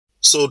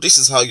So this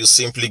is how you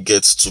simply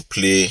get to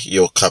play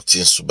your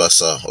Captain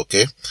Tsubasa.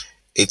 Okay,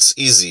 it's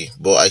easy,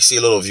 but I see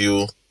a lot of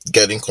you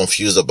getting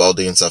confused about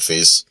the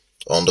interface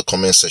on the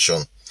comment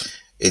section.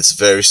 It's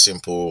very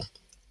simple,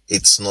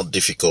 it's not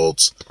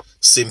difficult.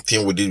 Same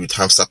thing we did with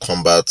Hamster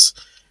Combat,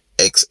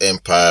 X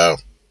Empire,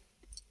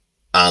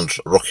 and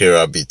Rocky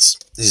Rabbit.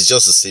 It's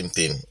just the same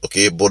thing,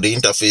 okay? But the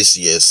interface,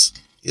 yes,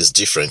 is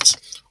different.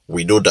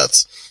 We know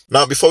that.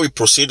 Now, before we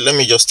proceed, let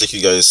me just take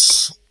you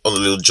guys on a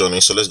little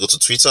journey. So let's go to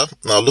Twitter.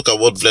 Now, look at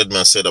what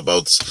Vladimir said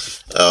about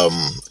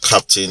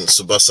Captain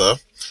Tsubasa.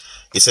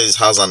 He says it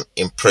has an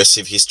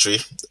impressive history.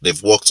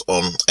 They've worked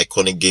on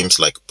iconic games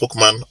like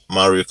Pokemon,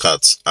 Mario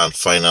Kart, and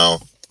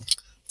Final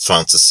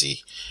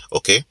Fantasy.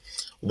 Okay,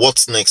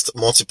 what's next?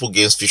 Multiple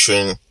games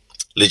featuring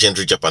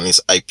legendary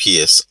Japanese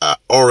IPs are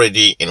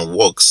already in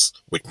works,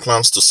 with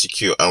plans to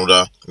secure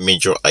another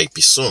major IP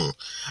soon.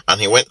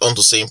 And he went on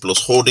to say,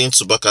 plus holding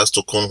Tsubaka's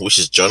token, which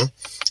is John,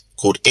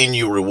 could earn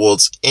you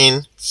rewards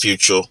in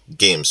future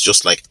games,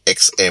 just like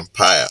X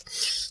Empire.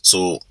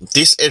 So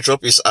this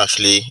airdrop is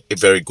actually a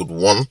very good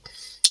one.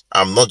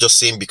 I'm not just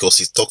saying because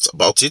he talked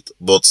about it,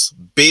 but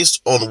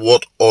based on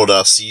what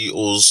other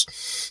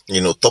CEOs,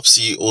 top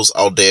CEOs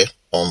out there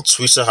on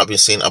Twitter have been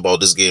saying about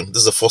this game. This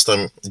is the first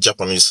time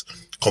Japanese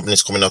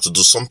companies coming out to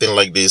do something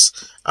like this,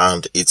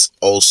 and it's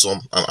awesome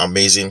and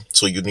amazing.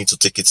 So you need to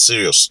take it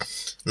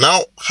serious.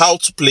 Now, how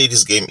to play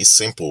this game is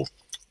simple.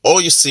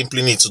 All you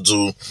simply need to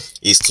do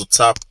is to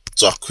tap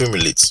to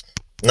accumulate.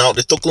 Now,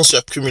 the tokens you're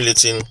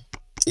accumulating,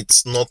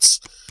 it's not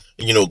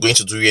going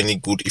to do you any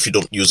good if you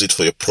don't use it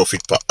for your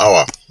profit per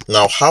hour.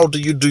 Now, how do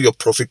you do your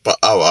profit per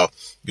hour?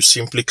 You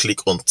simply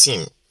click on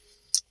team.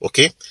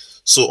 Okay,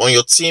 so on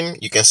your team,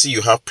 you can see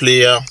you have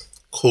player,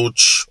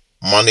 coach,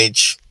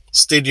 manage,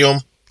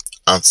 stadium,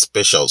 and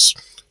specials,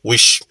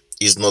 which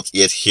is not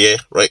yet here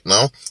right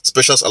now.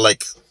 Specials are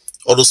like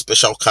all those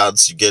special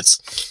cards you get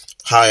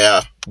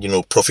higher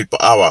profit per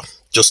hour,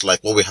 just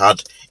like what we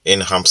had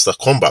in Hamster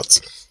Combat.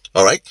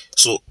 All right,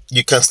 so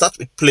you can start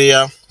with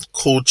player,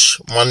 coach,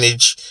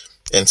 manage,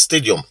 and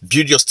stadium.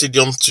 Build your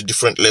stadium to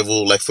different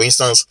level. Like for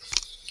instance,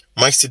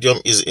 my stadium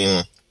is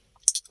in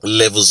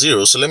level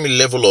 0, so let me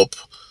level up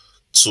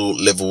to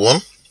level 1.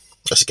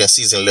 As you can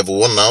see, it's in level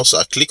 1 now, so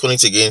I click on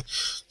it again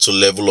to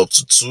level up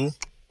to 2.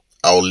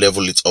 I'll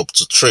level it up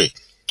to 3.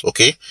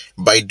 Okay,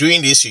 by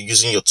doing this, you're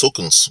using your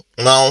tokens.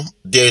 Now,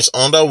 there is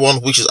another one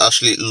which is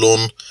actually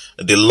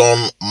the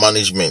loan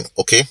management.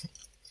 Okay,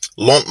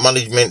 loan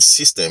management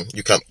system,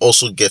 you can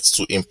also get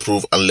to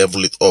improve and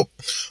level it up.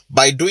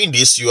 By doing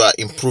this, you are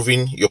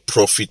improving your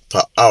profit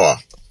per hour.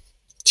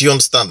 Do you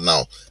understand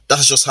now?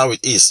 That's just how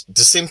it is.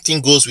 The same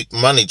thing goes with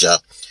manager.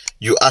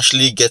 You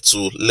actually get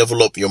to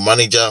level up your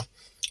manager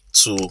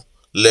to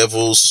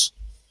levels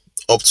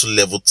up to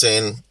level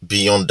 10,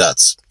 beyond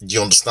that. Do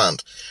you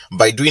understand?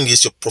 By doing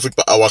this, your profit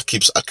per hour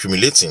keeps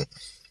accumulating.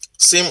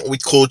 Same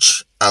with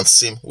coach and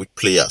same with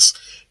players.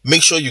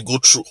 Make sure you go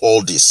through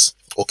all this,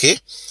 okay?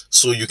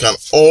 So you can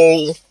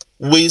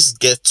always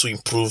get to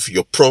improve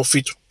your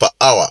profit per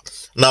hour.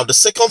 Now, the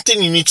second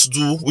thing you need to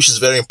do, which is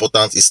very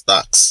important, is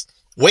tax.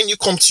 When you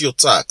come to your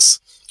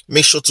tax,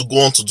 make sure to go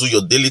on to do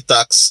your daily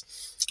tax.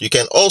 You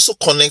can also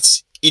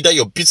connect either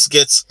your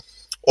BitsGet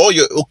or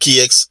your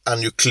OKX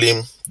and you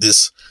claim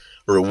this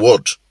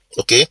reward.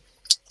 Okay,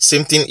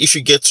 same thing if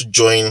you get to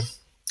join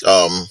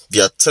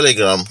their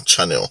Telegram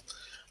channel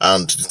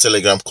and the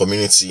Telegram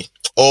community.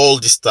 All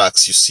these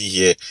tags you see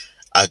here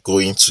are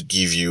going to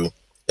give you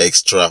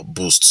extra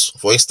boosts.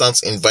 For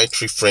instance, invite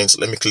 3 friends.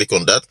 Let me click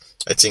on that.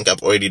 I think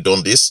I've already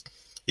done this.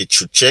 It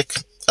should check.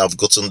 I've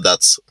gotten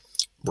that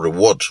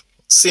reward.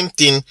 Same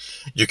thing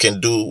you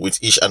can do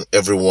with each and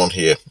every one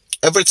here.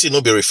 Everything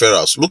will be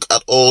referrals. Look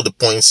at all the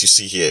points you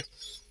see here.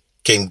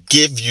 Can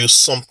give you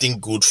something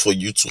good for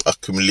you to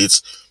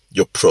accumulate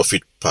your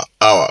profit per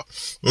hour.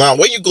 Now,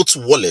 when you go to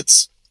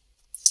wallets,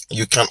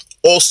 you can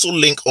also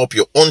link up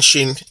your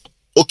on-chain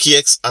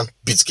OKX and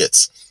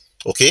BitsGet,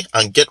 okay,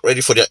 and get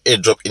ready for their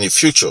airdrop in the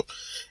future.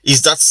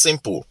 It's that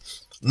simple.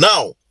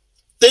 Now,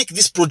 take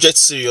this project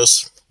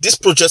serious. These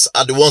projects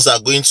are the ones that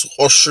are going to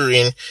usher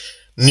in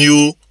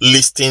new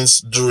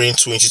listings during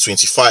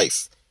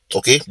 2025,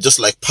 okay, just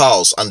like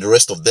Pals and the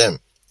rest of them.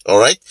 All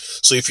right,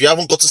 so if you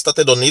haven't gotten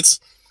started on it,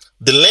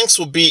 the links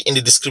will be in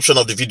the description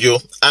of the video,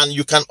 and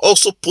you can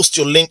also post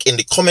your link in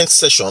the comment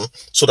section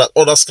so that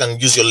others can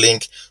use your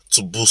link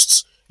to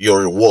boost your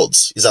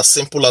rewards. It's as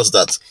simple as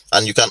that.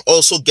 And you can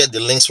also get the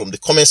links from the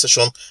comment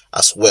section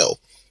as well.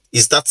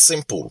 It's that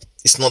simple.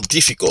 It's not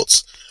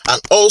difficult.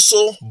 And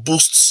also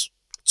boosts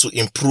to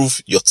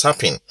improve your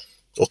tapping.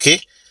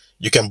 Okay,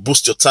 you can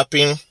boost your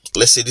tapping.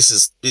 Let's say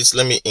this.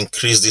 Let me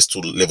increase this to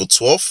level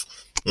 12.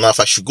 Now,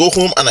 if I should go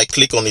home and I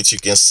click on it, you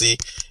can see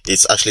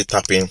it's actually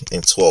tapping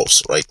in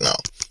 12s right now.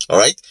 All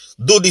right,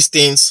 do these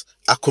things,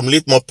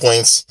 accumulate more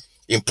points,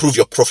 improve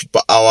your profit per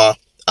hour,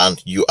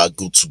 and you are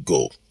good to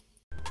go.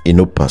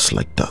 Pass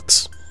like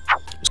that.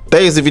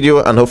 There is the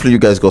video, and hopefully you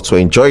guys got to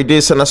enjoy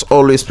this. And as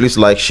always, please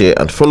like, share,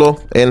 and follow,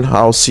 and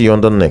I'll see you on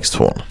the next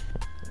one.